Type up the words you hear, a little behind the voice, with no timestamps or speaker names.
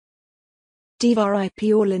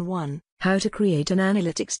DVRIP all-in-one, how to create an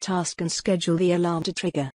analytics task and schedule the alarm to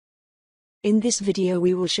trigger. In this video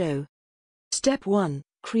we will show Step 1,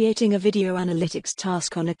 creating a video analytics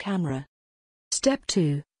task on a camera. Step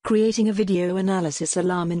 2, creating a video analysis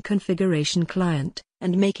alarm in Configuration Client,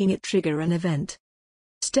 and making it trigger an event.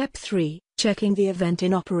 Step 3, checking the event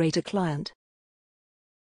in Operator Client.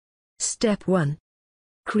 Step 1.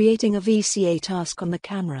 Creating a VCA task on the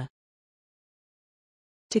camera.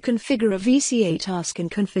 To configure a VCA task in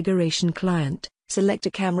Configuration Client, select a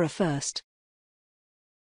camera first.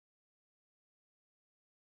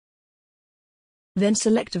 Then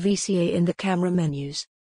select a VCA in the camera menus.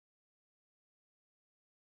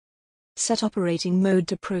 Set operating mode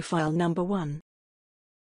to profile number 1.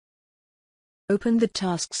 Open the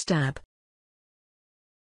Tasks tab.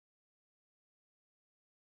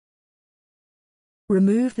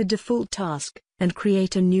 Remove the default task, and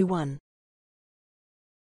create a new one.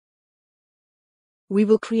 We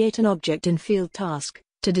will create an object in Field Task,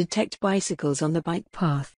 to detect bicycles on the bike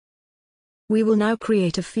path. We will now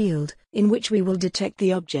create a field, in which we will detect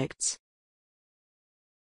the objects.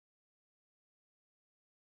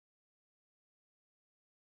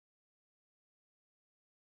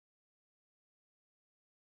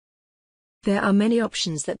 There are many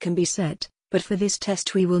options that can be set, but for this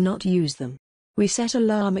test we will not use them. We set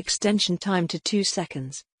alarm extension time to 2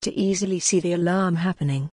 seconds, to easily see the alarm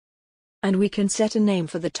happening. And we can set a name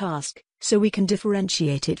for the task, so we can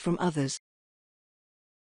differentiate it from others.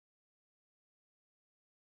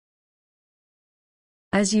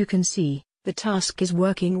 As you can see, the task is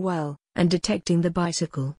working well, and detecting the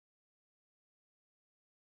bicycle.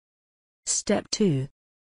 Step 2.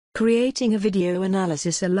 Creating a video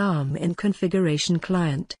analysis alarm in Configuration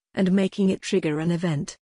Client, and making it trigger an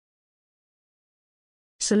event.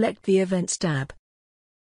 Select the Events tab.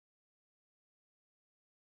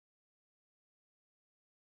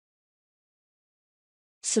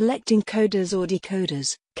 Select encoders or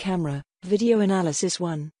decoders, camera, video analysis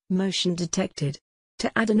 1, motion detected, to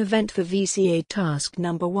add an event for VCA task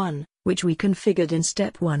number 1, which we configured in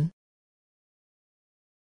Step 1.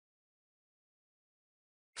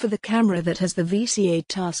 For the camera that has the VCA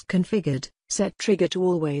task configured, set Trigger to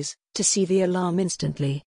Always, to see the alarm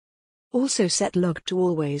instantly. Also set Log to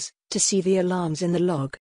Always, to see the alarms in the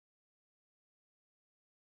log.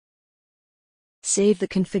 Save the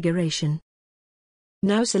configuration.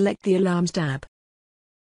 Now select the Alarms tab.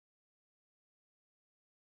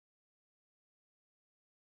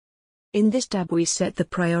 In this tab we set the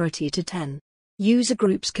priority to 10. User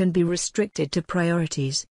groups can be restricted to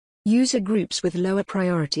priorities. User groups with lower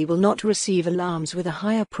priority will not receive alarms with a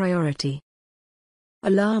higher priority.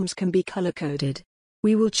 Alarms can be color-coded.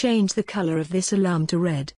 We will change the color of this alarm to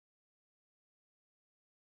red.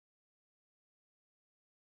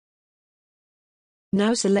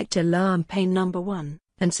 Now select Alarm pane number 1,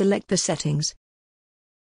 and select the settings.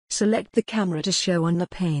 Select the camera to show on the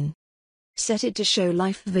pane. Set it to show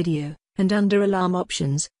live video, and under Alarm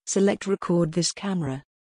Options, select Record this camera.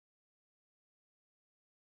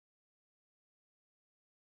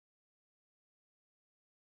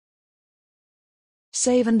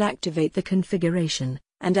 Save and activate the configuration,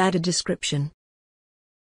 and add a description.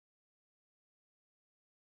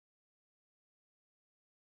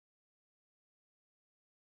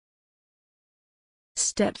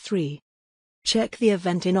 Step 3. Check the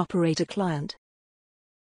event in Operator Client.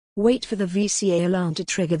 Wait for the VCA alarm to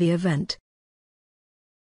trigger the event.